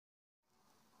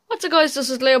What's up, guys? This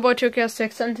is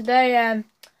LeoBoy2K6, and today I'm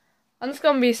just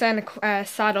gonna be saying a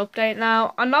sad update.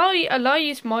 Now, I know a lot of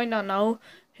you might not know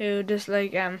who this is,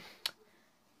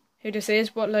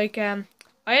 but I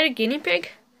had a guinea pig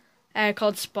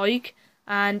called Spike,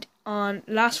 and on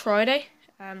last Friday,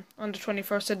 on the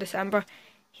 21st of December,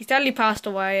 he sadly passed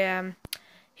away.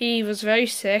 He was very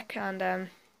sick, and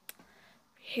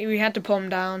we had to pull him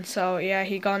down. So yeah,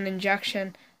 he got an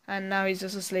injection. And now he's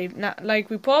just asleep. Now, we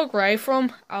pulled a grave from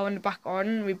him out in the back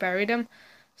garden. We buried him.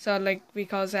 So,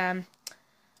 because, at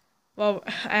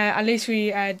least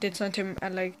we did something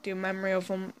to, do memory of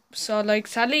him. So,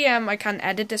 sadly, I can't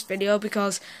edit this video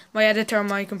because my editor on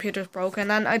my computer is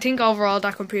broken. And I think overall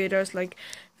that computer is,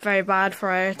 very bad for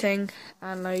editing.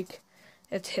 And,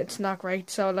 it's not great.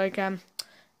 So,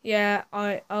 yeah,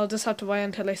 I'll just have to wait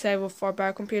until I save it for a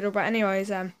better computer. But anyways,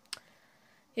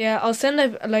 yeah, I'll send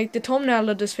the thumbnail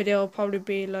of this video will probably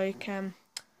be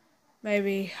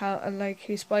maybe how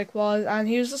who Spike was, and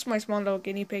he was just my small little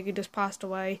guinea pig. He just passed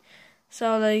away.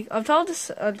 So I've told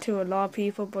this to a lot of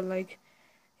people, but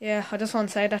yeah, I just want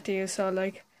to say that to you.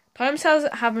 So times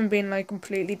haven't been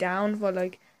completely down, but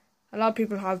a lot of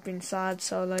people have been sad.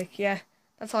 So yeah,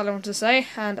 that's all I want to say,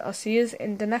 and I'll see you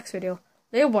in the next video.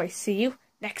 Little boy, see you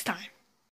next time.